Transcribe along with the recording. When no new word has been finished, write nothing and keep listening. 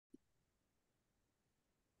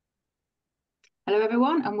Hello,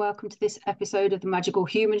 everyone, and welcome to this episode of the Magical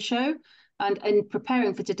Human Show. And in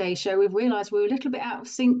preparing for today's show, we've realised we're a little bit out of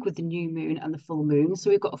sync with the new moon and the full moon. So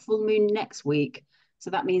we've got a full moon next week. So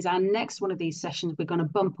that means our next one of these sessions, we're going to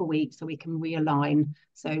bump a week so we can realign.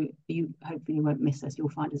 So you hopefully you won't miss us. You'll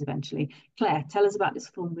find us eventually. Claire, tell us about this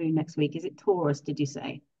full moon next week. Is it Taurus, did you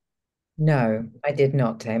say? No, I did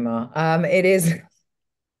not, Tamar. It is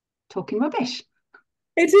Talking rubbish.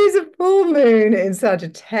 it is a full moon in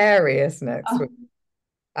Sagittarius next Oh, week.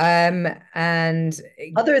 And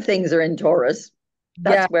Other things are in Taurus.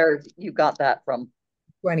 yeah, That's where you got that from.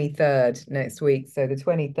 23rd next week. So the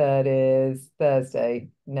 23rd is Thursday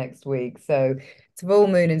next week. So it's a full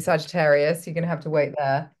moon in Sagittarius. You're gonna have to wait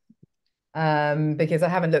there. Because I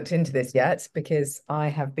haven't looked into this yet because I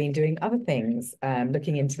have been doing other things,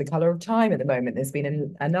 looking into the color of time at the moment. There's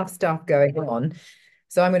been enough stuff going on.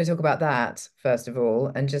 So I'm going to talk about that first of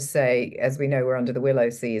all, and just say, as we know, we're under the willow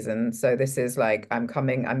season. So this is like I'm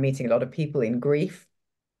meeting a lot of people in grief.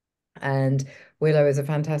 And willow is a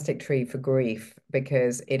fantastic tree for grief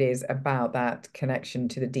because it is about that connection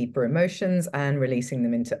to the deeper emotions and releasing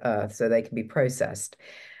them into earth so they can be processed.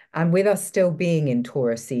 And with us still being in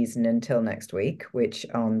Taurus season until next week, which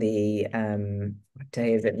on the what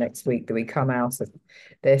day is it next week that we come out of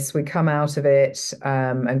this? We come out of it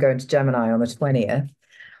and go into Gemini on the 20th.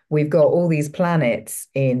 We've got all these planets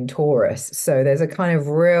in Taurus. So there's a kind of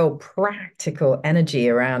real practical energy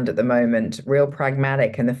around at the moment, real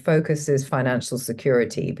pragmatic. And the focus is financial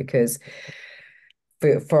security because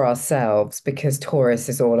for ourselves, because Taurus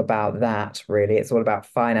is all about that, really. It's all about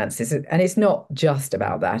finances. And it's not just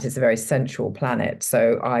about that, it's a very sensual planet.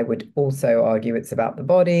 So I would also argue it's about the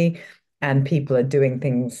body, and people are doing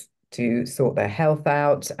things to sort their health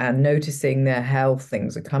out and noticing their health,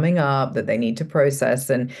 things are coming up that they need to process.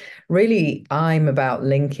 And really, I'm about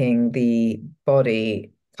linking the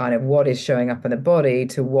body, kind of what is showing up in the body,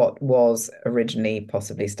 to what was originally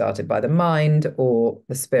possibly started by the mind or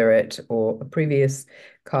the spirit or a previous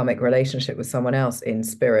karmic relationship with someone else in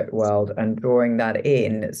spirit world, and drawing that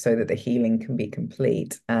in so that the healing can be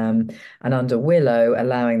complete. And under willow,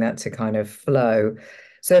 allowing that to kind of flow.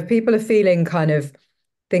 So if people are feeling kind of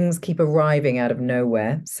things keep arriving out of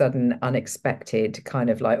nowhere, sudden, unexpected, kind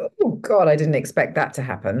of like, oh God, I didn't expect that to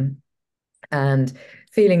happen. And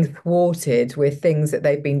feeling thwarted with things that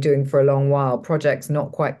they've been doing for a long while, projects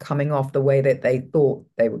not quite coming off the way that they thought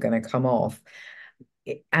they were going to come off.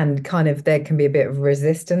 And kind of there can be a bit of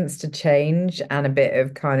resistance to change and a bit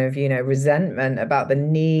of kind of, resentment about the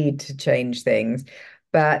need to change things.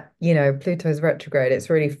 But, Pluto's retrograde, it's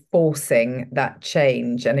really forcing that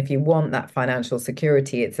change. And if you want that financial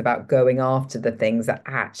security, it's about going after the things that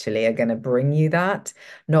actually are going to bring you that,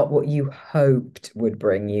 not what you hoped would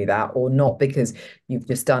bring you that, or not because you've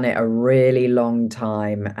just done it a really long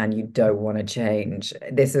time and you don't want to change.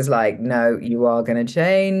 This is like, no, you are going to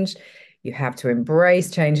change. You have to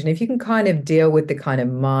embrace change. And if you can kind of deal with the kind of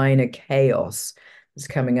minor chaos that's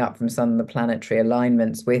coming up from some of the planetary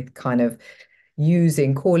alignments, with kind of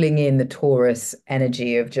calling in the Taurus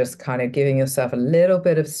energy of just kind of giving yourself a little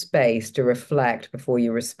bit of space to reflect before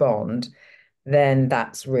you respond, then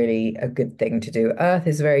that's really a good thing to do. Earth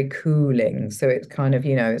is very cooling. So it's kind of,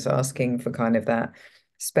 it's asking for kind of that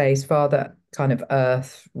space. Father kind of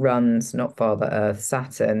Earth runs, not Father Earth,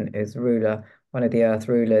 Saturn is ruler, one of the Earth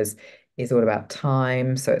rulers, is all about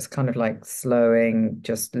time. So it's kind of like slowing,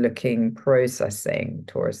 just looking, processing.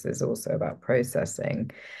 Taurus is also about processing.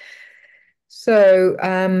 So,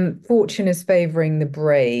 fortune is favoring the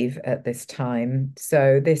brave at this time.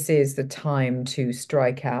 So, this is the time to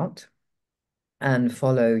strike out and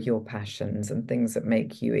follow your passions and things that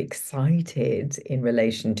make you excited in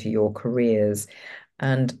relation to your careers,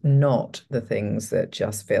 and not the things that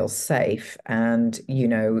just feel safe and,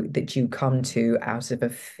 that you come to out of a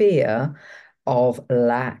fear of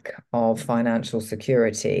lack of financial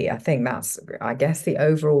security. I think that's, I guess, the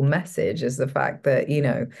overall message is the fact that,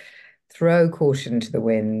 throw caution to the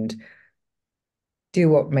wind, do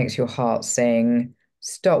what makes your heart sing.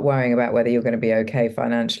 Stop worrying about whether you're going to be okay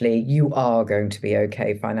financially. You are going to be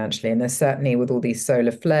okay financially. And there's certainly, with all these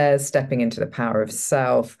solar flares, stepping into the power of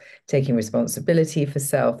self, taking responsibility for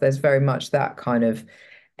self, there's very much that kind of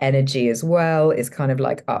energy as well. Is kind of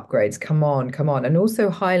like upgrades. Come on, come on. And also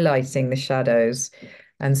highlighting the shadows.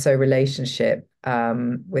 And so relationship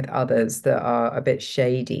with others that are a bit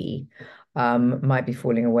shady might be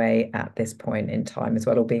falling away at this point in time as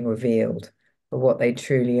well, or being revealed for what they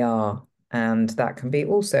truly are. And that can be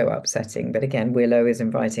also upsetting. But again, Willow is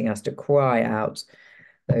inviting us to cry out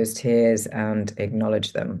those tears and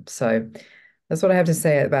acknowledge them. So That's what I have to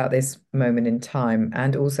say about this moment in time,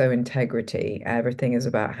 and also integrity. Everything is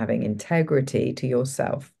about having integrity to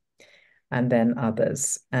yourself and then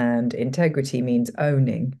others. And integrity means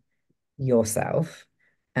owning yourself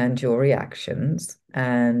and your reactions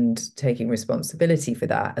and taking responsibility for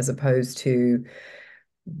that, as opposed to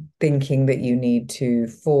thinking that you need to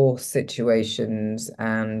force situations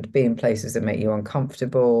and be in places that make you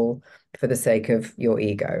uncomfortable for the sake of your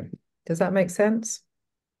ego. Does that make sense?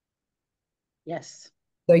 Yes.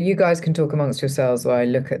 So you guys can talk amongst yourselves while I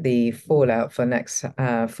look at the fallout for next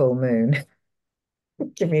full moon.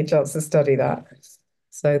 Give me a chance to study that.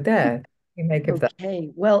 So there, you make of that.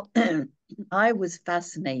 Okay. Well, I was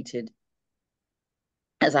fascinated,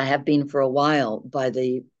 as I have been for a while, by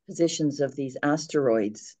the positions of these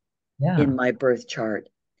asteroids Yeah. in my birth chart.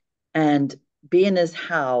 And being as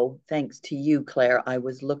how, thanks to you, Claire, I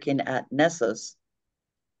was looking at Nessus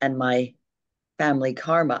and my family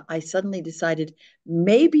karma, I suddenly decided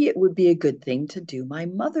maybe it would be a good thing to do my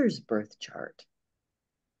mother's birth chart.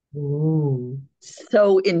 Ooh.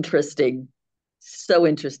 So interesting. So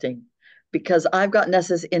interesting. Because I've got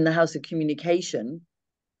Nessus in the house of communication,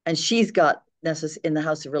 and she's got Nessus in the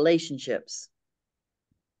house of relationships.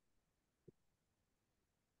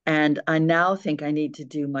 And I now think I need to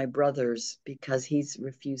do my brother's because he's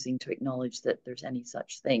refusing to acknowledge that there's any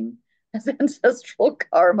such thing as ancestral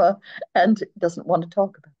karma and doesn't want to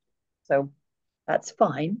talk about it. So that's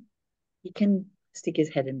fine. He can stick his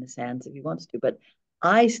head in the sands if he wants to, but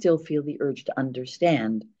I still feel the urge to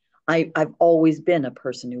understand. I've always been a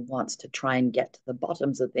person who wants to try and get to the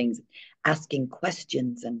bottoms of things, asking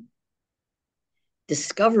questions and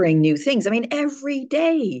discovering new things. I mean, every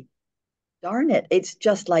day, darn it, it's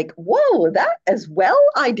just like, whoa, that as well?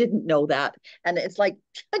 I didn't know that. And it's like,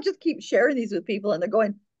 I just keep sharing these with people and they're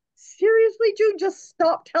going, seriously, June, just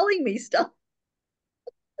stop telling me stuff.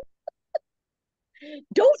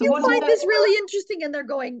 Don't So you what does find that this really interesting? And they're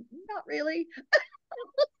going, not really.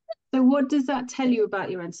 so what does that tell you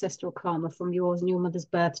about your ancestral karma from yours and your mother's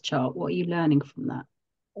birth chart? What are you learning from that?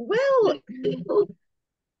 Well,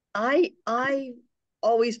 I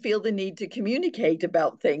always feel the need to communicate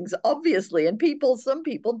about things, obviously, and some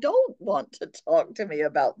people don't want to talk to me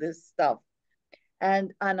about this stuff.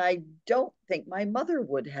 And I don't think my mother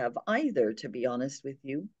would have either, to be honest with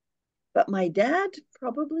you. But my dad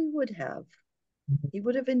probably would have. He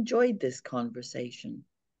would have enjoyed this conversation.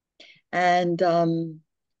 And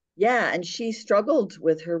yeah, and she struggled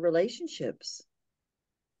with her relationships.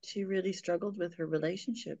 She really struggled with her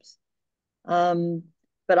relationships. Um,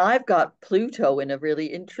 but I've got Pluto in a really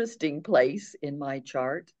interesting place in my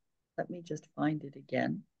chart. Let me just find it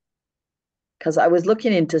again. Because I was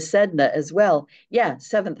looking into Sedna as well. Yeah,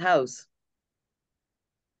 seventh house.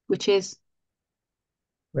 Which is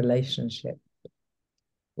Relationship,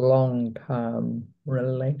 long-term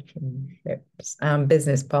relationships, and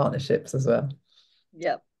business partnerships as well.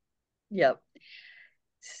 Yep, yep.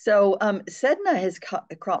 So Sedna has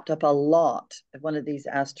cropped up a lot. One of these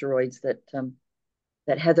asteroids that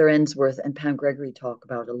Heather Ensworth and Pam Gregory talk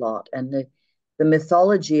about a lot, and the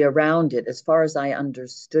mythology around it, as far as I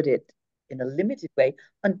understood it in a limited way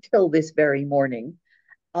until this very morning,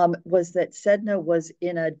 was that Sedna was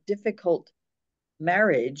in a difficult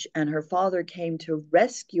marriage, and her father came to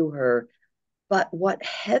rescue her. But what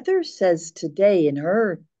Heather says today in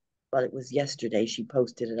her, well, it was yesterday, she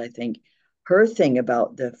posted it, I think, her thing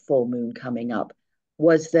about the full moon coming up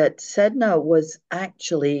was that Sedna was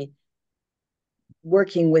actually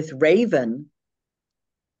working with Raven,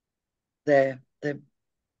 the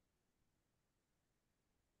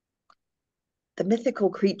mythical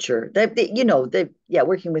creature, yeah,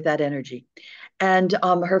 working with that energy. And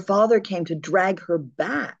her father came to drag her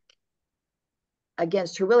back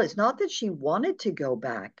against her will. It's not that she wanted to go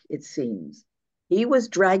back, it seems. He was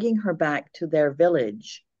dragging her back to their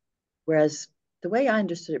village, whereas the way I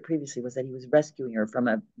understood it previously was that he was rescuing her from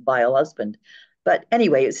a vile husband. But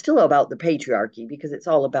anyway, it's still about the patriarchy because it's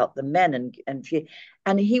all about the men and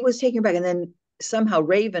he was taking her back. And then somehow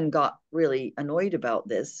Raven got really annoyed about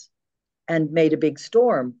this and made a big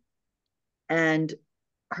storm. And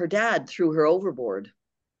her dad threw her overboard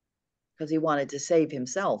because he wanted to save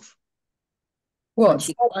himself. And What's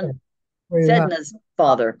she through her? Sedna's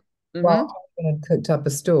father. Well, Mm-hmm. husband had cooked up a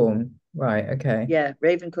storm. Right, okay. Yeah,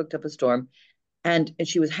 Raven cooked up a storm, and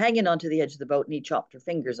she was hanging onto the edge of the boat, and he chopped her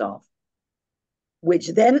fingers off. Which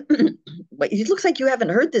then, it looks like you haven't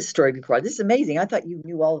heard this story before. This is amazing. I thought you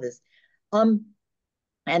knew all this. Um,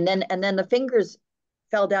 and then the fingers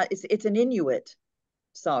fell down. It's an Inuit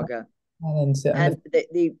saga, And and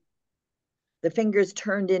the fingers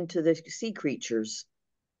turned into the sea creatures,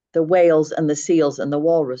 the whales and the seals and the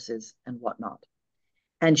walruses and whatnot.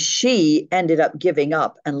 And she ended up giving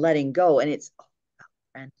up and letting go. And it's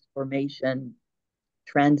transformation,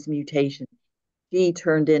 transmutation. She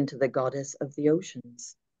turned into the goddess of the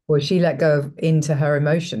oceans. Well, she let go into her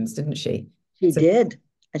emotions, didn't she? She So, did.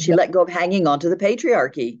 And she yep, let go of hanging on to the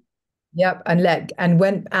patriarchy. yep,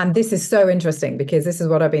 and this is so interesting because this is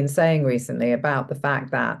what I've been saying recently about the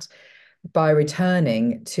fact that by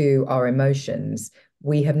returning to our emotions,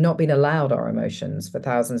 we have not been allowed our emotions for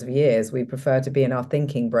thousands of years. We prefer to be in our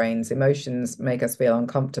thinking brains. Emotions make us feel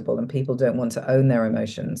uncomfortable, and people don't want to own their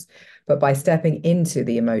emotions. But by stepping into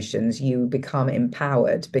the emotions, you become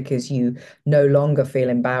empowered because you no longer feel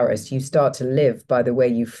embarrassed. You start to live by the way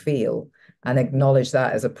you feel and acknowledge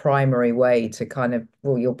that as a primary way to kind of,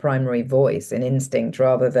 well, your primary voice and instinct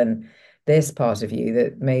rather than this part of you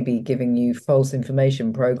that may be giving you false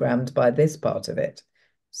information programmed by this part of it.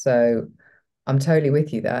 So I'm totally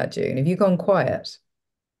with you there, June. Have you gone quiet?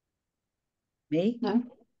 Me? No,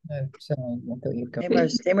 No, sorry, I thought you'd gone.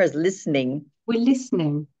 Tamar's listening. we're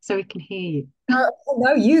listening so we can hear you.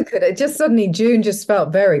 No, you could. It just suddenly June just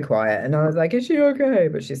felt very quiet, and I was like, "Is she okay?"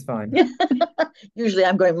 But she's fine. Usually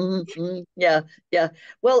I'm going, yeah, yeah.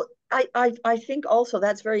 Well, I think also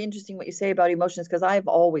that's very interesting what you say about emotions because I've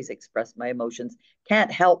always expressed my emotions.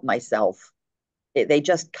 Can't help myself. They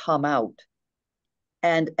just come out.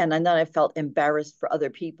 And then I felt embarrassed for other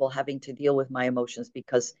people having to deal with my emotions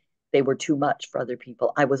because they were too much for other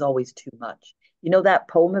people. I was always too much. You know that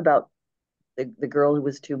poem about the girl who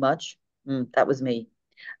was too much? That was me.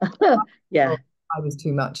 Yeah. I was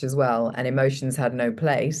too much as well, and emotions had no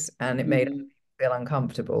place, and it made me Mhm. feel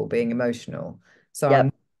uncomfortable being emotional. So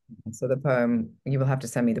I'm Yep. so the poem, you will have to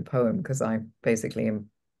send me the poem because I basically am,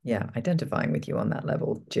 yeah, identifying with you on that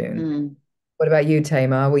level, June. Mm. What about you,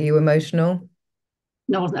 Tamar? Were you emotional?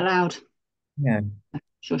 No, I wasn't allowed. No.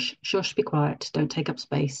 Shush, shush, be quiet. Don't take up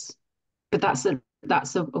space. But that's a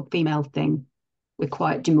female thing. We're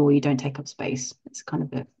quiet, demure. You don't take up space. It's kind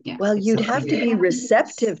of a yeah. Well, It's you'd a have to be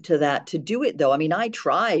receptive to that to do it, though. I mean, I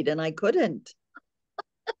tried and I couldn't.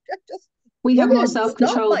 I just we have more couldn't stop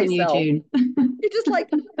self-control than you, myself. June. You're just like,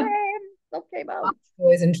 stuff came I out. was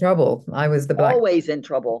always in trouble. I was the black Always in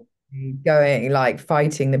trouble. going like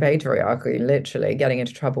fighting the patriarchy, literally getting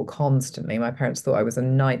into trouble constantly. My parents thought I was a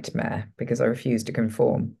nightmare because I refused to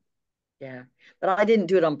conform. Yeah. But I didn't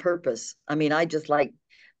do it on purpose. I mean, I just like,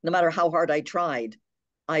 no matter how hard I tried,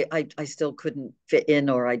 I still couldn't fit in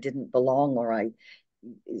or I didn't belong or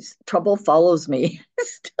trouble follows me. It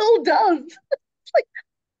still does. Like,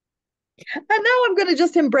 and now I'm gonna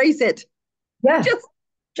just embrace it. Yeah, Just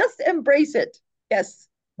just embrace it. Yes.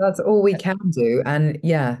 that's all we can do. And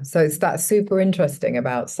yeah, so it's that super interesting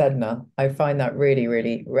about Sedna. I find that really,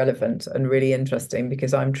 really relevant and really interesting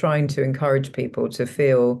because I'm trying to encourage people to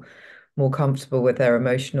feel more comfortable with their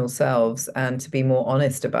emotional selves and to be more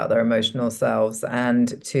honest about their emotional selves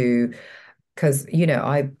and to because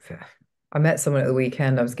I met someone at the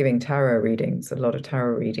weekend. I was giving tarot readings, a lot of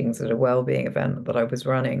tarot readings at a well-being event that I was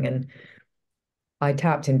running, and I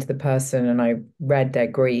tapped into the person and I read their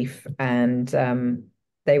grief, and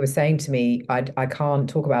they were saying to me, I can't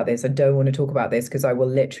talk about this. I don't want to talk about this because I will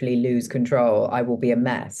literally lose control. I will be a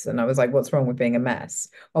mess." And I was like, "What's wrong with being a mess?"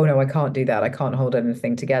 "Oh no, I can't do that. I can't hold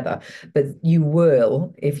anything together." But you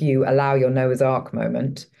will if you allow your Noah's Ark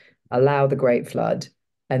moment, allow the Great Flood,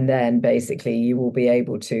 and then basically you will be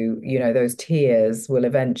able to, those tears will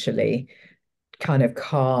eventually kind of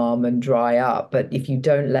calm and dry up. But if you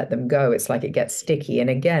don't let them go, it's like it gets sticky. And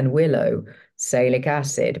again, willow, salic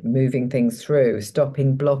acid, moving things through,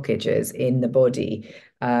 stopping blockages in the body,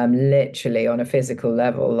 literally on a physical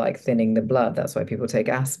level, like thinning the blood. That's why people take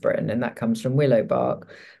aspirin, and that comes from willow bark.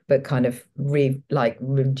 But kind of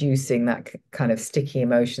reducing that kind of sticky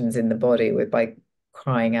emotions in the body with by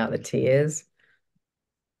crying out the tears.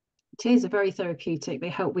 Tears are very therapeutic. They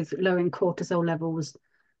help with lowering cortisol levels.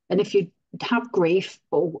 And if you have grief,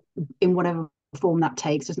 or in whatever form that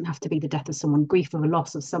takes, doesn't have to be the death of someone, grief of a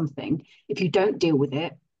loss of something, if you don't deal with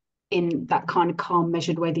it in that kind of calm,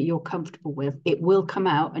 measured way that you're comfortable with, it will come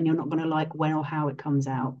out and you're not going to like when or how it comes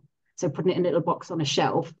out. So putting it in a little box on a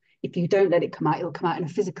shelf, if you don't let it come out, it'll come out in a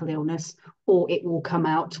physical illness, or it will come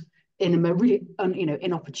out in a really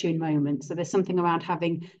inopportune moment. So there's something around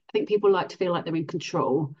having, I think people like to feel like they're in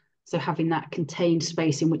control. So having that contained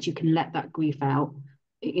space in which you can let that grief out,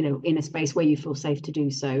 in a space where you feel safe to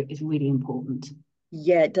do so, is really important.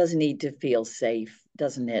 Yeah, it does need to feel safe,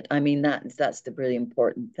 doesn't it? I mean, that's the really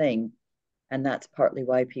important thing. And that's partly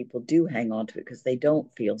why people do hang on to it because they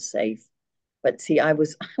don't feel safe. But see, I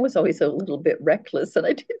was always a little bit reckless and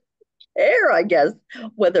I didn't care, I guess,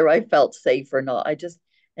 whether I felt safe or not.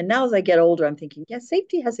 And now as I get older, I'm thinking, yeah,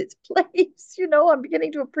 safety has its place. I'm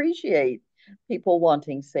beginning to appreciate people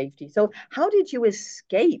wanting safety. So how did you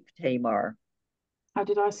escape, Tamar? How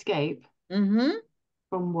did I escape? Mm-hmm.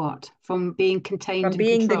 From what? From being contained From and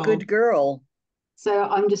being the controlled. good girl. So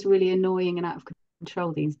I'm just really annoying and out of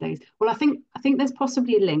control these days. Well, I think there's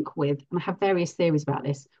possibly a link with, and I have various theories about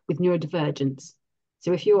this, with neurodivergence.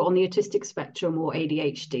 So if you're on the autistic spectrum or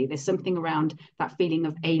ADHD, there's something around that feeling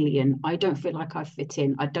of alien. I don't feel like I fit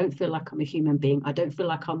in. I don't feel like I'm a human being. I don't feel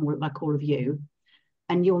like I'm like all of you.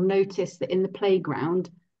 And you'll notice that in the playground,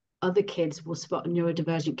 other kids will spot a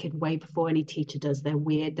neurodivergent kid way before any teacher does. They're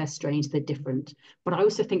weird, they're strange, they're different. But I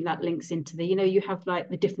also think that links into you have like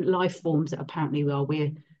the different life forms that apparently we are.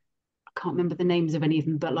 I can't remember the names of any of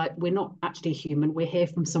them, but like we're not actually human. We're here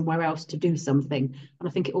from somewhere else to do something. And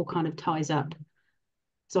I think it all kind of ties up.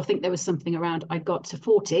 So I think there was something around I got to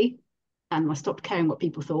 40 and I stopped caring what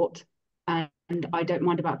people thought. And I don't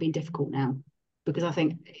mind about being difficult now because I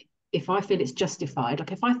think if I feel it's justified,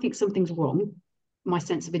 like if I think something's wrong, my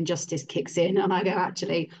sense of injustice kicks in and I go,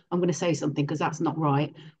 actually, I'm going to say something because that's not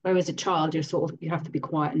right. Whereas a child, you have to be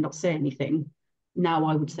quiet and not say anything. Now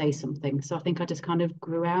I would say something. So I think I just kind of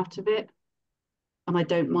grew out of it. And I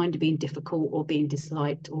don't mind being difficult or being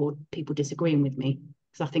disliked or people disagreeing with me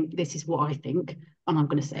because I think this is what I think and I'm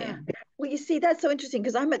going to say Yeah. it. Well, you see, that's so interesting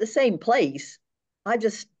because I'm at the same place. I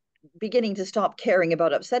just beginning to stop caring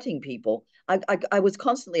about upsetting people. I was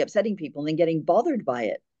constantly upsetting people and then getting bothered by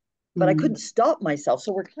it, but I couldn't Mm, stop myself.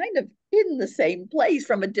 So we're kind of in the same place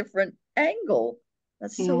from a different angle.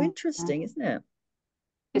 That's so yeah. interesting, isn't it?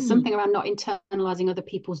 There's Hmm. something around not internalizing other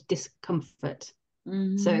people's discomfort.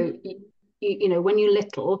 Mm-hmm. So, when you're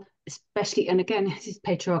little, especially, and again, this is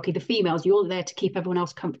patriarchy, the females, you're there to keep everyone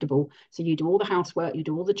else comfortable. So you do all the housework, you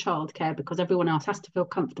do all the childcare because everyone else has to feel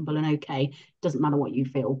comfortable and okay. It doesn't matter what you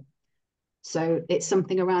feel. So it's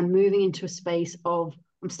something around moving into a space of,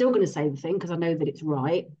 I'm still going to say the thing because I know that it's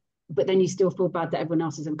right, but then you still feel bad that everyone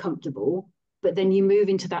else is uncomfortable. But then you move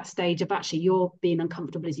into that stage of actually you're being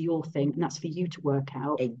uncomfortable is your thing, and that's for you to work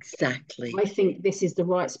out. Exactly. I think this is the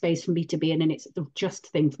right space for me to be in, and it's the just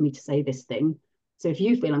thing for me to say this thing. So if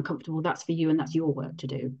you feel uncomfortable, that's for you and that's your work to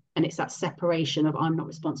do. And it's that separation of I'm not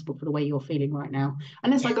responsible for the way you're feeling right now.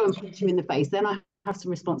 Unless I Yeah. go and punch you in the face, then I have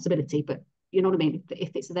some responsibility. But you know what I mean?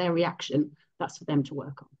 If it's their reaction, that's for them to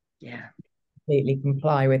work on. Yeah. Completely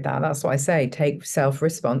comply with that. That's what I say. Take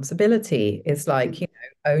self-responsibility. It's like,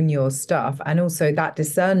 own your stuff and also that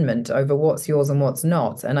discernment over what's yours and what's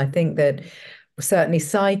not. And I think that certainly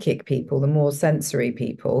psychic people, the more sensory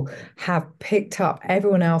people, have picked up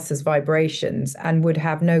everyone else's vibrations and would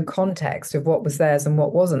have no context of what was theirs and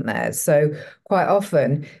what wasn't theirs. So quite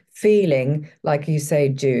often feeling like you say,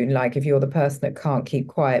 June, like if you're the person that can't keep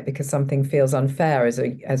quiet because something feels unfair as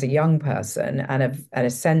a young person and a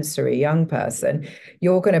sensory young person,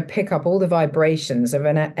 you're going to pick up all the vibrations of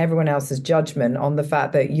everyone else's judgment on the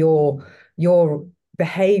fact that your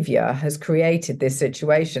behavior has created this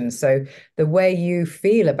situation. So the way you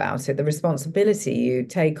feel about it, the responsibility you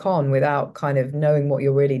take on without kind of knowing what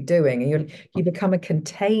you're really doing, and you become a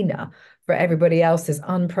container for everybody else's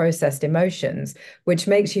unprocessed emotions, which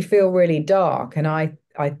makes you feel really dark. And I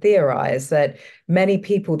theorize that many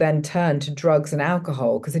people then turn to drugs and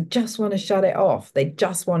alcohol because they just want to shut it off. They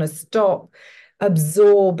just want to stop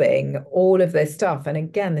absorbing all of this stuff. And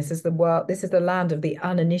again, this is the world, this is the land of the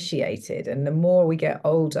uninitiated. And the more we get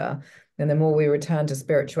older, and the more we return to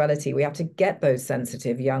spirituality, we have to get those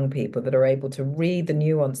sensitive young people that are able to read the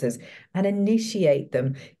nuances and initiate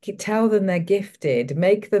them, tell them they're gifted,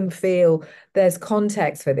 make them feel there's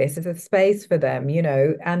context for this, there's a space for them,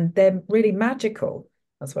 and they're really magical.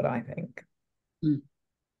 That's what I think. Mm.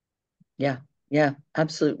 Yeah. Yeah.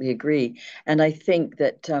 Absolutely agree. And I think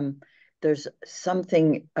that there's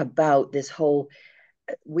something about this whole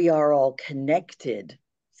we are all connected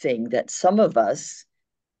thing that some of us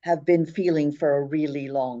have been feeling for a really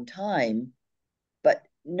long time, but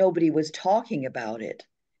nobody was talking about it.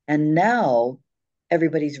 And now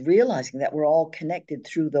everybody's realizing that we're all connected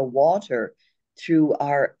through the water, through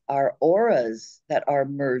our auras that are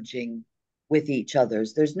merging with each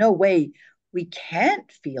other's. There's no way we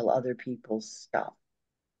can't feel other people's stuff.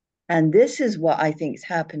 And this is what I think is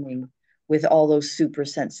happening with all those super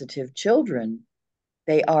sensitive children.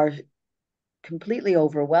 They are completely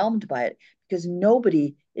overwhelmed by it because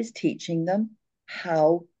nobody is teaching them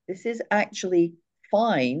how this is actually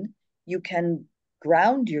fine. You can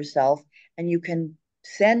ground yourself and you can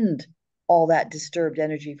send all that disturbed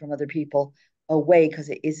energy from other people away because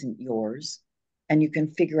it isn't yours. And you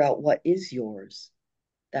can figure out what is yours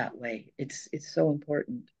that way. It's so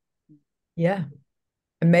important. Yeah.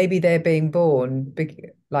 And maybe they're being born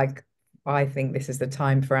like I think this is the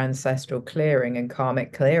time for ancestral clearing and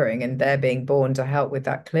karmic clearing, and they're being born to help with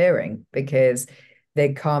that clearing because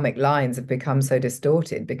their karmic lines have become so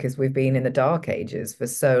distorted because we've been in the dark ages for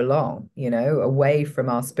so long, away from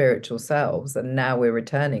our spiritual selves. And now we're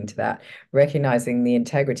returning to that, recognizing the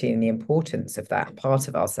integrity and the importance of that part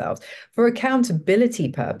of ourselves for accountability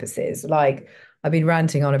purposes. Like I've been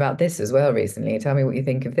ranting on about this as well recently. Tell me what you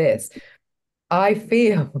think of this. I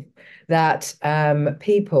feel that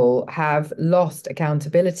people have lost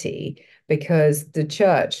accountability because the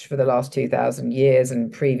church for the last 2000 years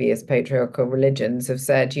and previous patriarchal religions have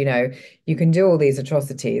said, you can do all these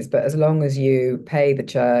atrocities, but as long as you pay the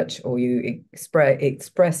church or you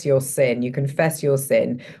express your sin, you confess your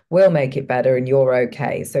sin, we'll make it better and you're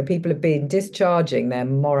okay. So people have been discharging their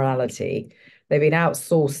morality. They've been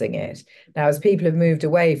outsourcing it. Now, as people have moved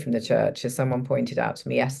away from the church, as someone pointed out to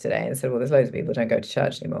me yesterday and said, well, there's loads of people who don't go to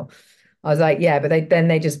church anymore. I was like, yeah, but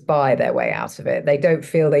they just buy their way out of it. They don't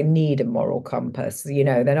feel they need a moral compass.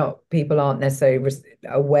 People aren't necessarily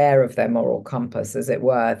aware of their moral compass, as it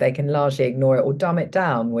were. They can largely ignore it or dumb it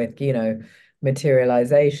down with,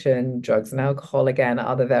 materialization, drugs and alcohol, again,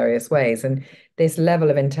 other various ways. And this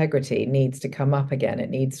level of integrity needs to come up again.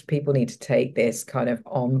 People need to take this kind of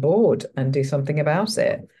on board and do something about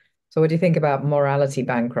it. So what do you think about morality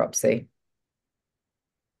bankruptcy?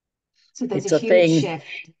 So there's It's a a huge thing. shift.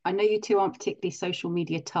 I know you two aren't particularly social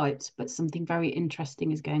media types, but something very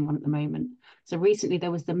interesting is going on at the moment. So recently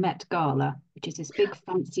there was the Met Gala, which is this big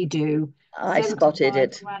fancy do, I spotted 75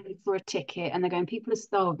 it. grand for a ticket, and they're going, people are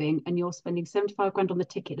starving, and you're spending 75 grand on the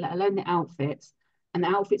ticket, let alone the outfits. And the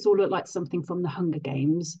outfits all look like something from the Hunger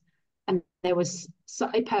Games. And there was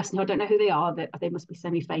a person who I don't know who they are, that they must be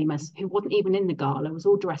semi-famous, who wasn't even in the gala, was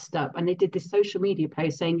all dressed up, and they did this social media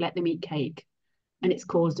post saying, let them eat cake, and it's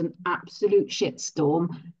caused an absolute shitstorm,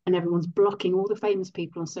 and everyone's blocking all the famous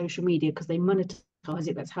people on social media because they monetize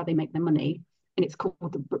it. That's how they make their money. And it's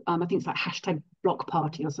called I think it's like hashtag block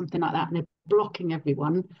party or something like that, and they're blocking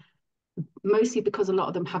everyone, mostly because a lot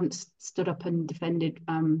of them haven't stood up and defended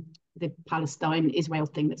the Palestine Israel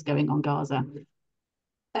thing that's going on Gaza.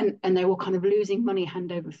 And they're all kind of losing money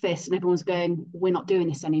hand over fist, and everyone's going, we're not doing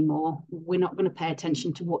this anymore, we're not going to pay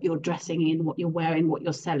attention to what you're dressing in, what you're wearing, what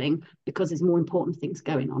you're selling, because there's more important things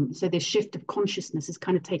going on. So this shift of consciousness has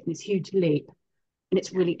kind of taken this huge leap, and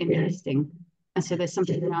it's really interesting. And so there's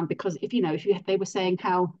something around, because if they were saying,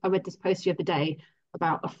 how I read this post the other day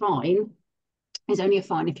about a fine is only a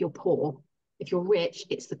fine if you're poor. If you're rich,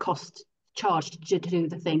 it's the cost charged to do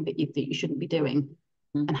the thing that you shouldn't be doing.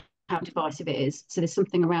 Mm. And how divisive it is. So there's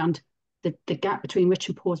something around the gap between rich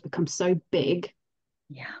and poor has become so big,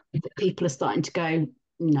 Yeah, that people are starting to go,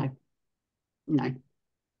 no, no.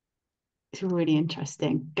 It's really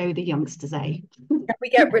interesting. Go the youngsters, eh? Can we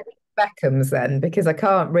get rid of Beckhams then? Because I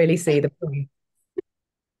can't really see the point.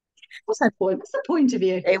 What's the point? What's the point of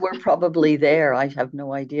you? they were probably there. I have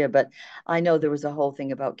no idea, but I know there was a whole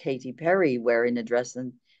thing about Katy Perry wearing a dress,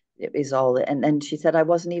 and it was all. And then she said I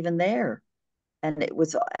wasn't even there, and it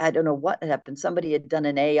was, I don't know what had happened. Somebody had done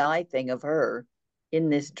an AI thing of her in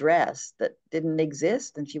this dress that didn't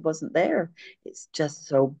exist, and she wasn't there. It's just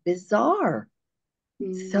so bizarre,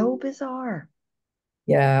 so bizarre.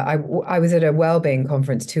 Yeah, I was at a wellbeing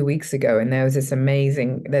conference 2 weeks ago, and there's a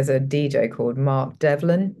DJ called Mark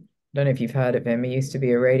Devlin. I don't know if you've heard of him. He used to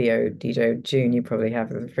be a radio DJ. June, you probably have,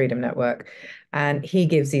 the Freedom Network. And he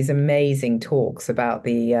gives these amazing talks about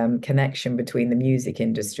the connection between the music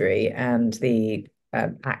industry and the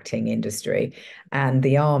acting industry and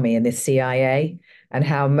the army and the CIA, and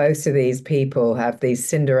how most of these people have these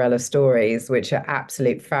Cinderella stories, which are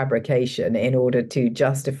absolute fabrication in order to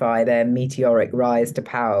justify their meteoric rise to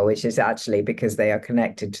power, which is actually because they are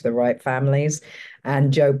connected to the right families.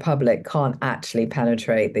 And Joe Public can't actually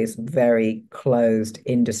penetrate this very closed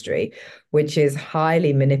industry, which is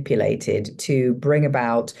highly manipulated to bring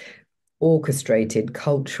about orchestrated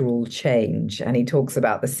cultural change. And he talks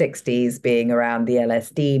about the 60s being around the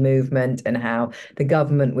LSD movement and how the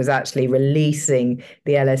government was actually releasing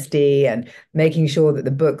the LSD and making sure that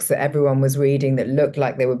the books that everyone was reading that looked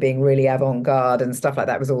like they were being really avant-garde and stuff like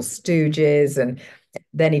that was all stooges. And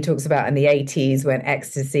then he talks about in the 80s when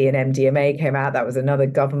ecstasy and MDMA came out, that was another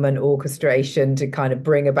government orchestration to kind of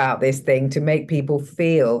bring about this thing to make people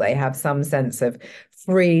feel they have some sense of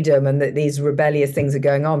freedom and that these rebellious things are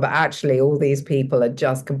going on. But actually, all these people are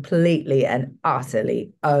just completely and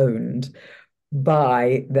utterly owned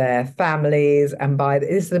by their families and by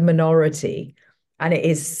it's the minority. And it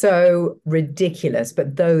is so ridiculous.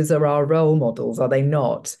 But those are our role models, are they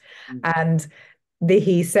not? Mm. And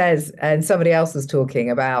he says, and somebody else was talking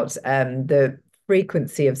about the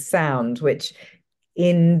frequency of sound, which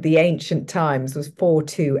in the ancient times was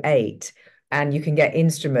 428. And you can get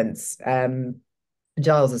instruments.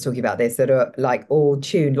 Giles was talking about this, that are like all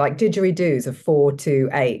tuned, like didgeridoos of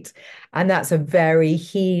 428. And that's a very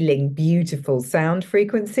healing, beautiful sound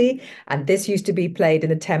frequency. And this used to be played in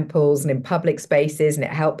the temples and in public spaces, and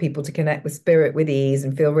it helped people to connect with spirit with ease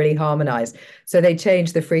and feel really harmonized. So they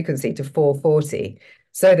changed the frequency to 440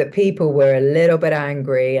 so that people were a little bit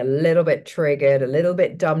angry, a little bit triggered, a little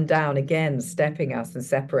bit dumbed down, again, stepping us and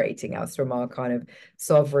separating us from our kind of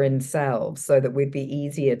sovereign selves so that we'd be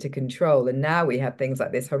easier to control. And now we have things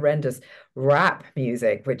like this horrendous rap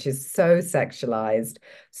music, which is so sexualized,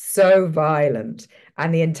 so violent.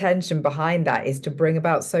 And the intention behind that is to bring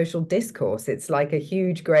about social discourse. It's like a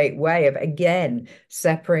huge, great way of, again,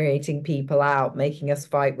 separating people out, making us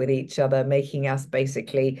fight with each other, making us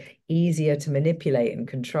basically easier to manipulate and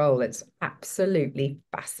control. It's absolutely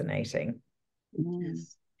fascinating.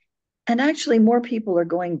 Yes. And actually, more people are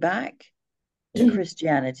going back to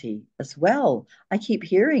Christianity as well. I keep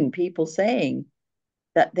hearing people saying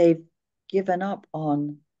that they've given up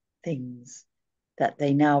on things that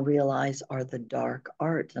they now realize are the dark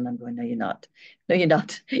art. And I'm going, no, you're not. No, you're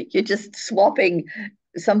not. You're just swapping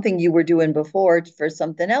something you were doing before for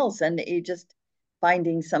something else. And you're just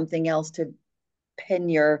finding something else to hang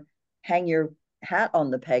your hat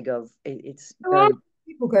on the peg of. It's very.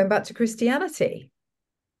 People going back to Christianity.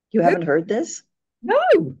 You haven't heard this?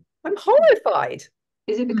 No, I'm horrified.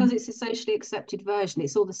 Is it because it's a socially accepted version?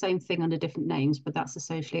 It's all the same thing under different names, but that's a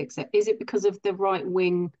socially accepted. Is it because of the right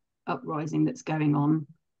wing uprising that's going on?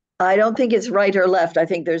 I don't think it's right or left. I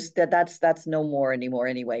think that's no more anymore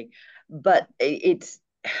anyway. But it's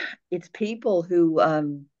people who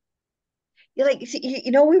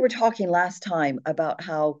we were talking last time about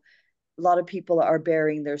how a lot of people are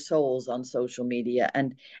bearing their souls on social media,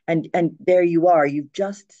 and there you are. You've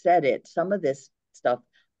just said it. Some of this stuff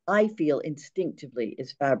I feel instinctively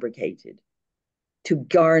is fabricated to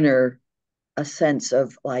garner a sense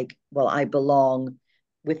of like, well, I belong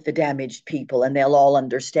with the damaged people and they'll all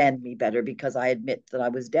understand me better because I admit that I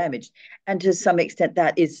was damaged. And to some extent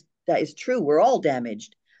that is true. We're all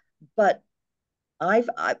damaged. But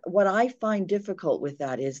what I find difficult with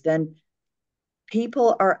that is then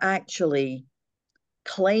people are actually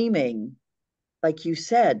claiming, like you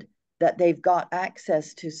said, that they've got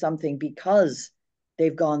access to something because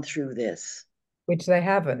they've gone through this, which they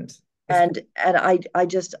haven't. And I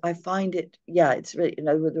find it, yeah, it's really,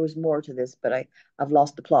 there was more to this, but I've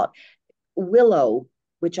lost the plot. Willow,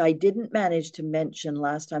 which I didn't manage to mention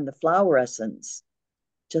last time, the flower essence,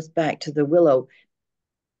 just back to the willow.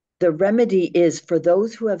 The remedy is for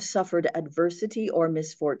those who have suffered adversity or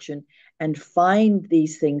misfortune and find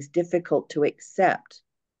these things difficult to accept.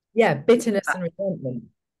 Yeah, bitterness and resentment.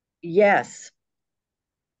 Yes,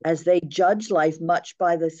 as they judge life much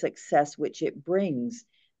by the success which it brings.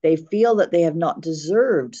 They feel that they have not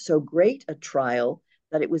deserved so great a trial,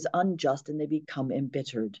 that it was unjust, and they become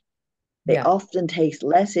embittered. They often take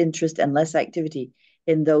less interest and less activity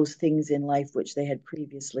in those things in life which they had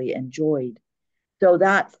previously enjoyed. So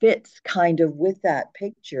that fits kind of with that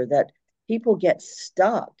picture, that people get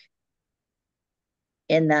stuck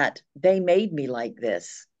in that they made me like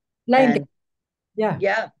this. And,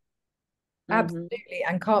 yeah. Absolutely.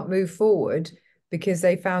 And can't move forward because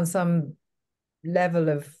they found some level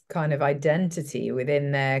of kind of identity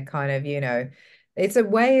within their kind of, it's a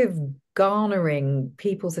way of garnering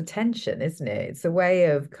people's attention, isn't it? It's a way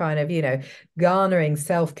of kind of, garnering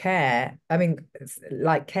self-care. I mean,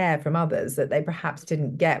 like care from others that they perhaps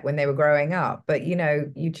didn't get when they were growing up. But,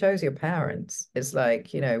 you chose your parents. It's like,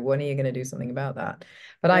 when are you going to do something about that?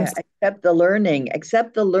 But accept the learning.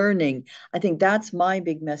 I think that's my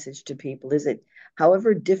big message to people, is it,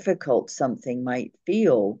 however difficult something might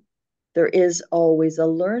feel, there is always a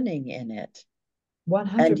learning in it.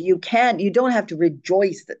 100%. And you don't have to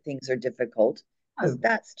rejoice that things are difficult, because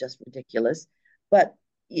that's just ridiculous. But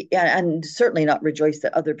and certainly not rejoice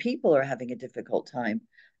that other people are having a difficult time.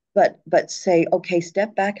 But say, okay,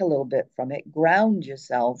 step back a little bit from it, ground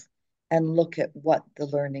yourself, and look at what the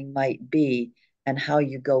learning might be and how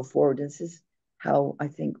you go forward. This is how I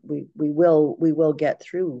think we will get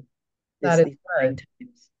through these trying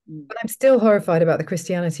times. But I'm still horrified about the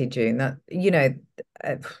Christianity, June, that,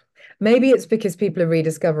 maybe it's because people are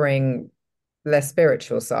rediscovering their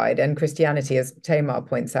spiritual side, and Christianity, as Tamar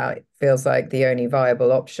points out, feels like the only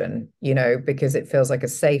viable option, because it feels like a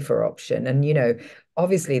safer option. And,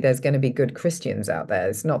 obviously there's going to be good Christians out there.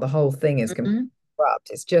 It's not the whole thing is completely corrupt.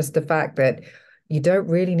 It's just the fact that you don't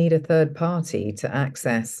really need a third party to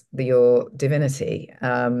access your divinity.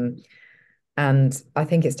 And And I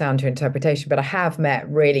think it's down to interpretation, but I have met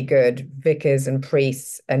really good vicars and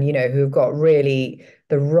priests and, who've got really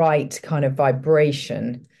the right kind of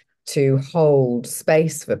vibration to hold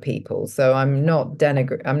space for people. So I'm not downing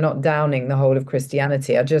the whole of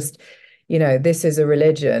Christianity. I just, this is a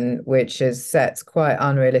religion which sets quite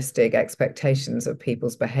unrealistic expectations of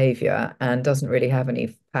people's behavior and doesn't really have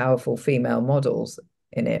any powerful female models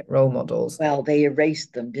in it, role models. Well, they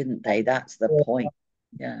erased them, didn't they? That's the point.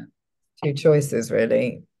 Yeah. Two choices,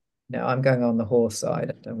 really. No, I'm going on the horse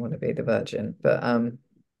side. I don't want to be the virgin, but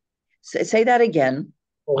Say that again.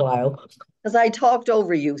 for a while. Because I talked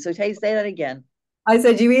over you. So say that again. I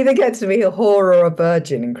said you either get to be a whore or a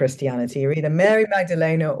virgin in Christianity. You're either Mary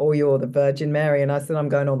Magdalena or you're the Virgin Mary. And I said I'm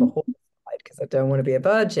going on the horse side because I don't want to be a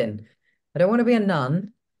virgin. I don't want to be a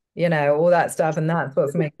nun, all that stuff. And that's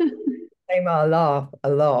what's making Tamar laugh a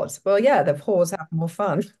lot. Well, yeah, the whores have more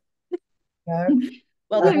fun.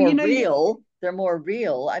 Well, they're more real. They're more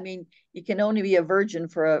real. I mean, you can only be a virgin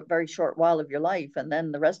for a very short while of your life, and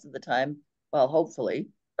then the rest of the time, well, hopefully,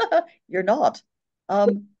 you're not.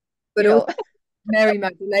 But also, Mary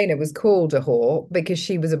Magdalena was called a whore because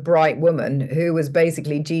she was a bright woman who was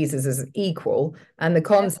basically Jesus' equal. And the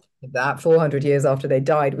concept of that 400 years after they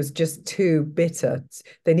died was just too bitter.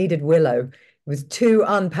 They needed willow. It was too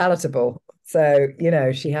unpalatable. So,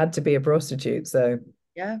 she had to be a prostitute. So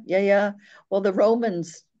yeah. Well, the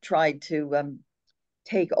Romans tried to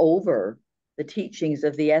take over the teachings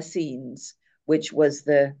of the Essenes, which was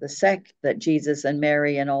the sect that Jesus and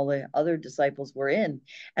Mary and all the other disciples were in,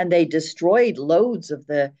 and they destroyed loads of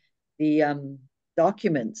the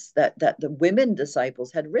documents that the women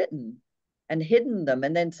disciples had written and hidden them,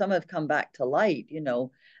 and then some have come back to light,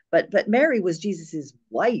 But Mary was Jesus's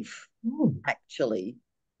wife, actually.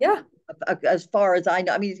 Yeah. As far as I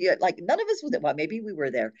know, I mean, like none of us was it. Well, maybe we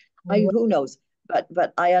were there. Who knows?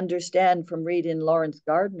 But I understand from reading Lawrence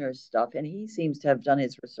Gardner's stuff, and he seems to have done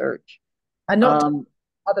his research. And not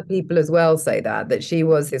other people as well say that she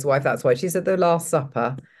was his wife. That's why she's at the Last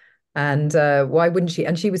Supper. And why wouldn't she?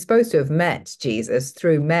 And she was supposed to have met Jesus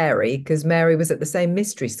through Mary because Mary was at the same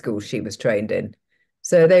mystery school she was trained in.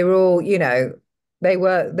 So they were all,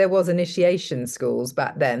 there was initiation schools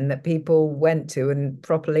back then that people went to and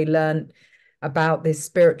properly learned about this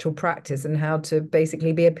spiritual practice and how to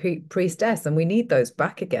basically be a priestess. And we need those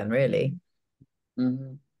back again, really.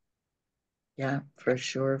 Mm-hmm. Yeah, for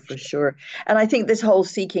sure. And I think this whole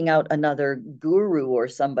seeking out another guru or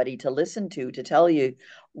somebody to listen to tell you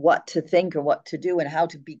what to think or what to do and how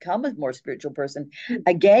to become a more spiritual person.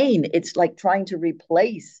 Again, it's like trying to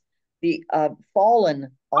replace the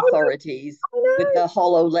fallen authorities with the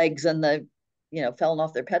hollow legs and the, falling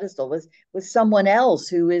off their pedestal with someone else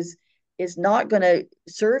who is not going to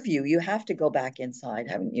serve you. You have to go back inside,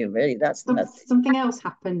 haven't you? Really, that's the message. Something else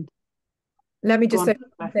happened. Let me just say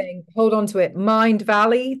something. Hold on to it. Mind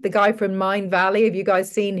Valley, the guy from Mind Valley. Have you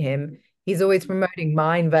guys seen him? He's always promoting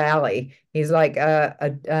Mind Valley. He's like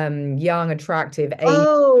a young, attractive.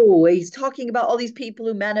 Oh, he's talking about all these people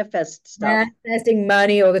who manifest stuff. Manifesting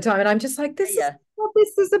money all the time. And I'm just like, this is what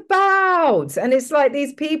this is about. And it's like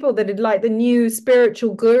these people that are like the new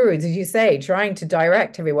spiritual gurus, as you say, trying to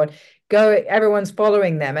direct everyone. Everyone's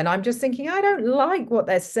following them. And I'm just thinking, I don't like what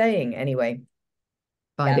they're saying anyway.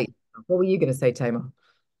 What were you going to say, Tamar?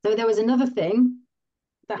 So there was another thing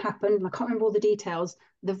that happened. I can't remember all the details.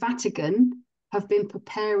 The Vatican have been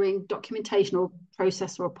preparing documentation or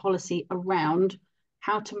process or a policy around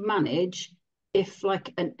how to manage if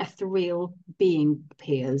like an ethereal being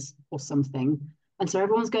appears or something. And so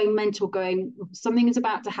everyone's going mental, going, something is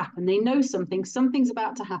about to happen. They know something's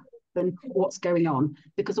about to happen. What's going on?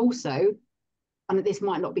 Because also, and this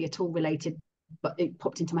might not be at all related, but it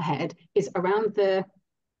popped into my head, is around the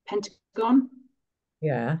Pentagon.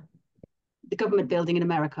 Yeah. The government building in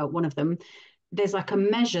America, one of them, there's like a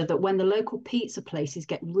measure that when the local pizza places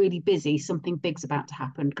get really busy, something big's about to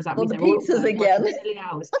happen because that means the pizzas again.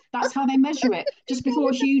 Hours. That's how they measure it. Just before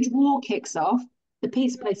a huge war kicks off, the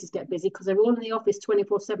pizza places get busy because they're all in the office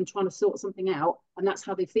 24/7 trying to sort something out, and that's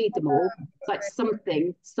how they feed them all. It's like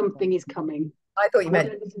something is coming. I thought you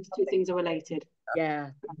meant these two things are related.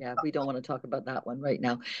 Yeah. We don't want to talk about that one right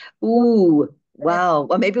now. Ooh, wow.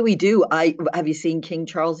 Well, maybe we do. Have you seen King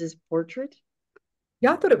Charles's portrait?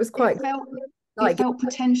 Yeah, I thought it was quite. It felt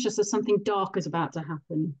pretentious as something dark is about to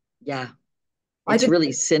happen. Yeah, it's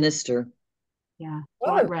really sinister. Yeah,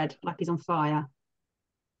 bright red, like he's on fire.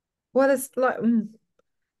 Well, it's like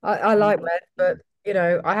I like red, but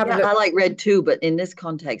I haven't. I like red too, but in this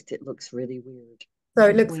context, it looks really weird. So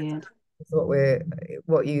it looks weird.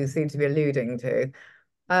 What you seem to be alluding to,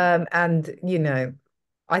 and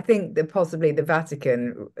I think that possibly the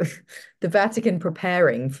Vatican, the Vatican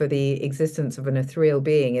preparing for the existence of an ethereal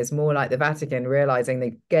being is more like the Vatican realizing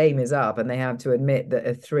the game is up and they have to admit that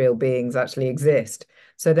ethereal beings actually exist.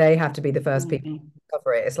 So they have to be the first people Maybe. to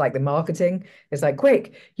cover it. It's like the marketing. It's like,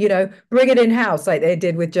 quick, bring it in house, like they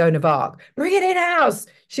did with Joan of Arc. Bring it in house.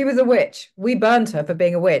 She was a witch. We burnt her for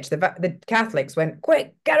being a witch. The Catholics went,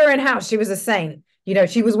 quick, get her in house. She was a saint.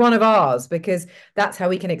 She was one of ours because that's how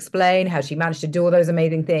we can explain how she managed to do all those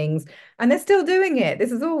amazing things. And they're still doing it.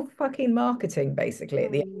 This is all fucking marketing, basically,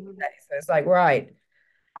 at the end of the Mm, day. So it's like, right.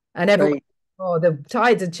 And everyone, Right. oh, the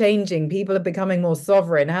tides are changing. People are becoming more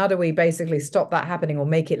sovereign. How do we basically stop that happening or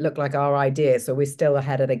make it look like our idea so we're still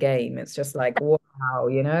ahead of the game? It's just like, wow,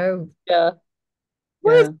 Yeah.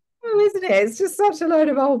 What is, Yeah. isn't it? It's just such a load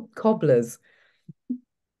of old cobblers.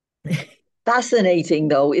 Fascinating,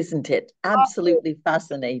 though, isn't it? Absolutely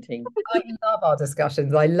fascinating. I love our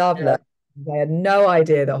discussions. I love Yeah. learning. I had no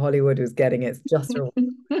idea that Hollywood was getting it. It's just a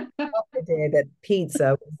idea that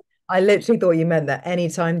pizza. I literally thought you meant that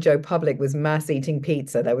anytime Joe Public was mass eating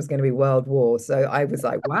pizza, there was going to be world war. So I was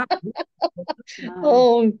like, wow. no,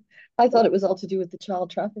 Oh, I thought it was all to do with the child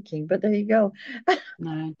trafficking, but there you go.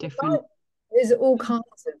 no, different. There's all kinds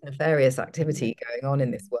of nefarious activity going on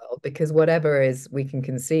in this world because whatever is we can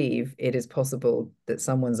conceive, it is possible that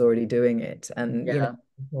someone's already doing it. And, Yeah.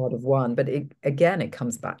 God of one. But again, it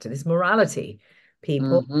comes back to this morality.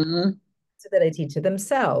 People Hmm. responsibility to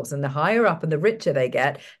themselves. And the higher up and the richer they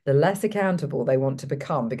get, the less accountable they want to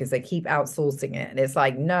become because they keep outsourcing it. And it's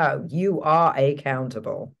like, no, you are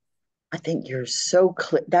accountable. I think you're so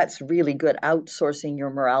clear. That's really good. Outsourcing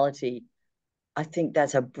your morality. I think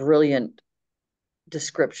that's a brilliant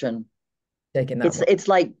description. Taking that It's one. it's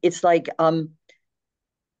like it's like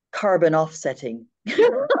carbon offsetting.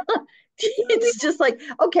 It's just like,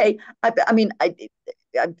 okay, I mean, I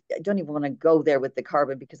don't even want to go there with the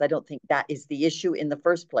carbon because I don't think that is the issue in the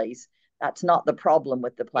first place. That's not the problem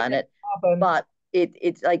with the Yeah, planet. carbon. But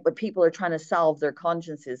it's like what people are trying to salve their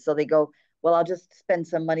consciences. So they go, well, I'll just spend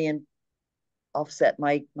some money and offset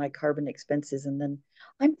my carbon expenses, and then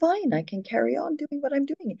I'm fine. I can carry on doing what I'm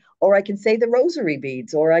doing. Or I can say the rosary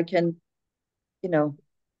beads, or I can, you know,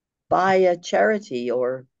 buy a charity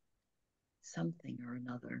or something or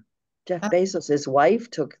another. Jeff Bezos' wife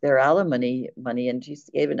took their alimony money and she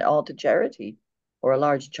gave it all to charity, or a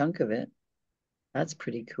large chunk of it. That's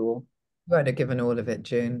pretty cool. Won't have given all of it,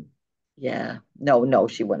 June. Yeah. No, no,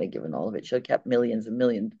 she wouldn't have given all of it. She'd have kept millions and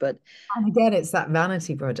millions. But And again, it's that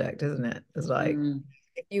vanity project, isn't it? It's like, mm,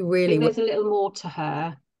 if you I really think would, there's a little more to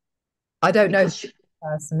her I don't know who because the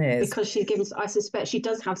person is. because she gives, I suspect she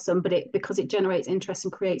does have some, but because it generates interest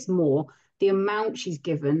and creates more, the amount she's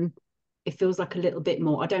given, it feels like a little bit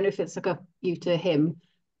more. I don't know if it's like a you to him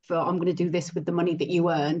for I'm going to do this with the money that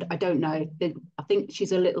you earned. I don't know. I think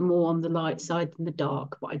she's a little more on the light side than the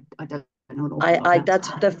dark, but I don't know an awful lot I about that's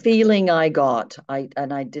the her. feeling I got. I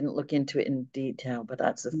didn't look into it in detail, but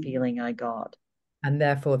that's the Mm. feeling I got. And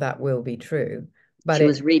therefore that will be true. But She it,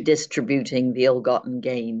 was redistributing the ill-gotten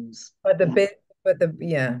gains. but the Yeah. bit, but the,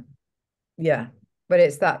 yeah, yeah. But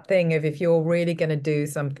it's that thing of if you're really going to do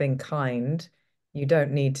something kind, you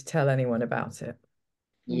don't need to tell anyone about it.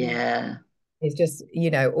 Mm. Yeah. It's just,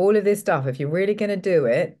 all of this stuff, if you're really going to do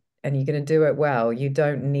it and you're going to do it well, you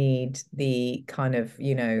don't need the kind of,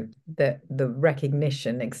 the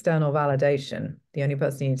recognition, external validation. The only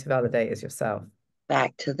person you need to validate is yourself.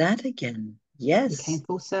 Back to that again. You Yes. came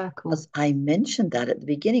full circle. As I mentioned that at the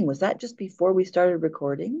beginning. Was that just before we started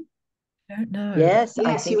recording? I don't know, but Yes, I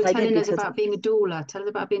Yes, you think were I did telling us because about being a doula. Tell us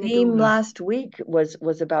about being a theme doula. last week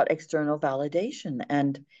was about external validation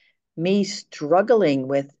and me struggling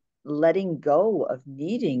with letting go of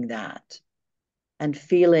needing that and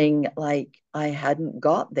feeling like I hadn't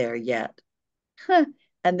got there yet.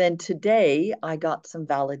 And then today I got some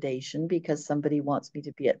validation because somebody wants me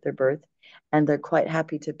to be at their birth and they're quite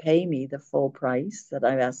happy to pay me the full price that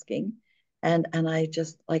I'm asking. And I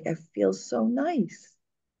just like I feel so nice.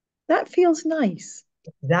 That feels nice.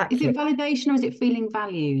 Is exactly. it validation or is it feeling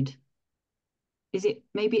valued? Is it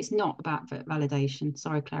maybe it's not about validation?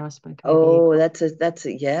 Sorry, Claire, I spoke over you. Oh, that's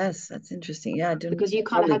a yes, that's interesting. Yeah, I didn't Because you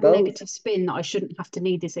kind of probably had the both. negative spin that I shouldn't have to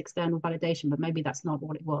need this external validation, but maybe that's not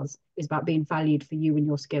what it was. It's about being valued for you and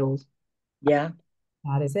your skills. Yeah.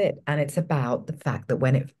 That is it. And it's about the fact that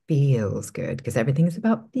when it feels good, because everything is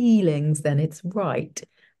about feelings, then it's right.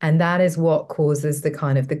 And that is what causes the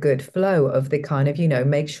kind of the good flow of the kind of,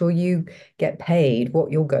 make sure you get paid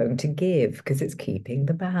what you're going to give because it's keeping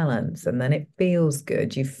the balance. And then it feels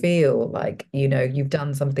good. You feel like, you've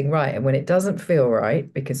done something right. And when it doesn't feel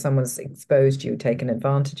right because someone's exposed you, taken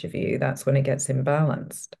advantage of you, that's when it gets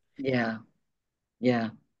imbalanced. Yeah. Yeah.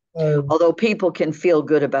 So Although people can feel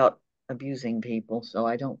good about abusing people, so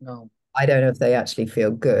I don't know. I don't know if they actually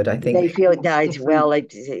feel good. I think, They feel It's that, different. well,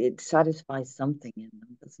 it satisfies something in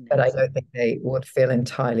them, doesn't but it? I So, don't think they would feel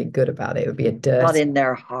entirely good about it. It would be a not dirty in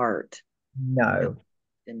their heart. No, no.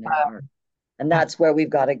 in their heart. And that's where we've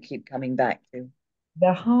got to keep coming back to.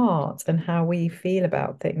 The heart and how we feel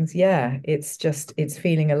about things. Yeah, it's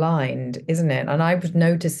feeling aligned, isn't it? And I was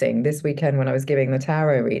noticing this weekend when I was giving the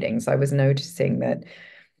tarot readings, I was noticing that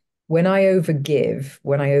when I overgive,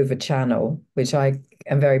 when I overchannel, which I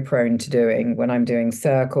am very prone to doing when I'm doing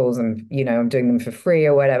circles and, I'm doing them for free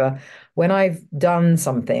or whatever, when I've done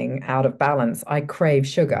something out of balance, I crave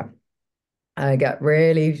sugar. I get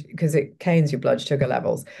really, because it canes your blood sugar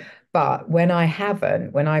levels. But when I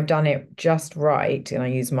haven't, when I've done it just right, and I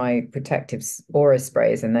use my protective aura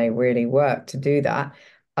sprays and they really work to do that,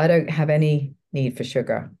 I don't have any need for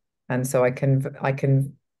sugar. And so I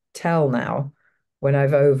can tell now when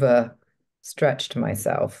I've overstretched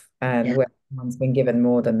myself and Yeah, when someone's been given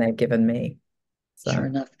more than they've given me. sure So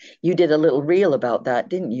enough. You did a little reel about that,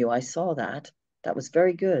 didn't you? I saw that. That was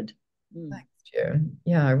very good. Mm. thanks, June.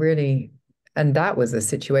 Yeah, I really, and that was a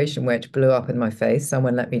situation which blew up in my face.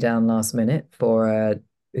 Someone let me down last minute for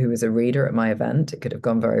who was a reader at my event. It could have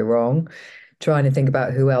gone very wrong. Trying to think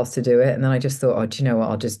about who else to do it, and then I just thought, oh, do you know what?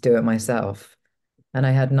 I'll just do it myself. And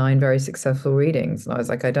I had 9 very successful readings. And I was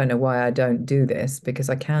like, I don't know why I don't do this because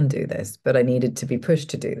I can do this, but I needed to be pushed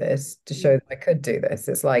to do this to show that I could do this.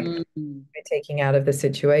 It's like Mm. taking out of the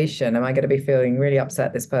situation. Am I going to be feeling really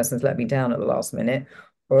upset this person's let me down at the last minute?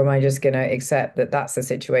 Or am I just going to accept that that's the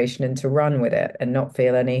situation and to run with it and not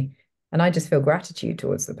feel any? And I just feel gratitude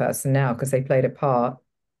towards the person now because they played a part,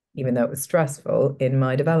 even though it was stressful, in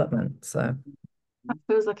my development. So, That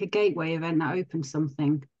feels like a gateway event that opens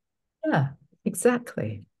something. yeah,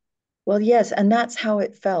 exactly. Well, yes, and that's how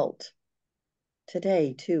it felt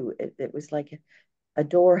today too. It was like a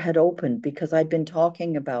door had opened because I'd been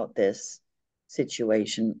talking about this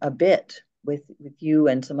situation a bit with you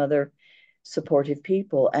and some other supportive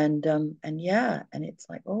people, and yeah, and it's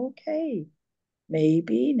like, okay,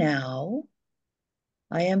 maybe now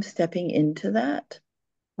I am stepping into that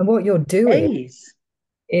And what you're doing phase.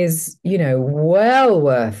 is, well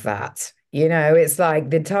worth that. It's like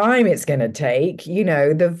the time it's going to take,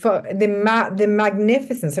 the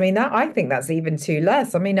magnificence. I mean, that I think that's even too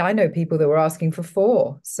less. I mean, I know people that were asking for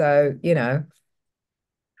 4. So,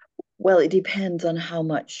 Well, it depends on how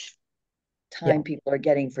much yeah, time people are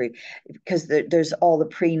getting for you, because there's all the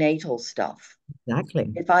prenatal stuff.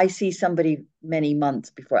 exactly. If I see somebody many months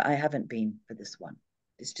before, I haven't been for this one.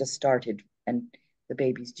 It's just started and the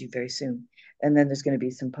baby's due very soon. And then there's going to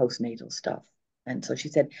be some postnatal stuff. And so she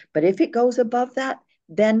said, but if it goes above that,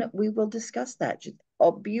 then we will discuss that.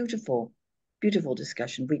 Oh, beautiful, beautiful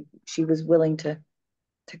discussion. She was willing to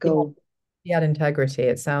Yeah, go she had integrity.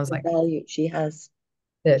 It sounds the like value it she has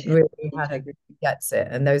really kind of integrity. gets it.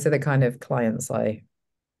 And those are the kind of clients I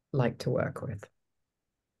like to work with.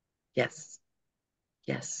 Yes,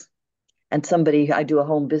 yes. And somebody I do a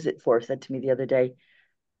home visit for said to me the other day,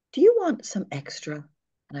 do you want some extra?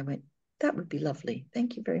 And I went, that would be lovely.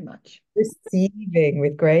 Thank you very much. Receiving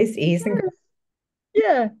with grace, ease, and grace.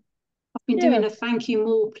 Yeah, I've been yeah, doing a thank you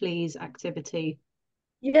more please activity.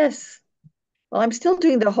 yes. Well, I'm still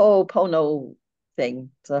doing the whole Pono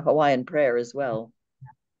thing. It's a Hawaiian prayer as well.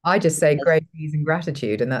 I just say Yes, grace, ease, and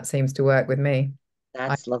gratitude, and that seems to work with me. I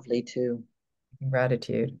that's lovely too.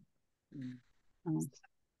 gratitude. Mm. On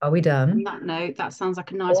Are we done? that note, that sounds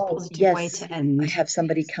like a nice Oh, positive way yes. to I end. have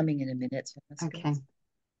somebody coming in a minute, so I must go. Okay.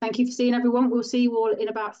 Thank you for seeing everyone. We'll see you all in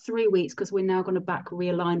about 3 weeks because we're now going to back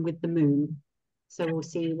realign with the moon. So we'll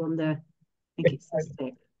see you on I think it's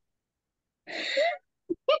the 6th.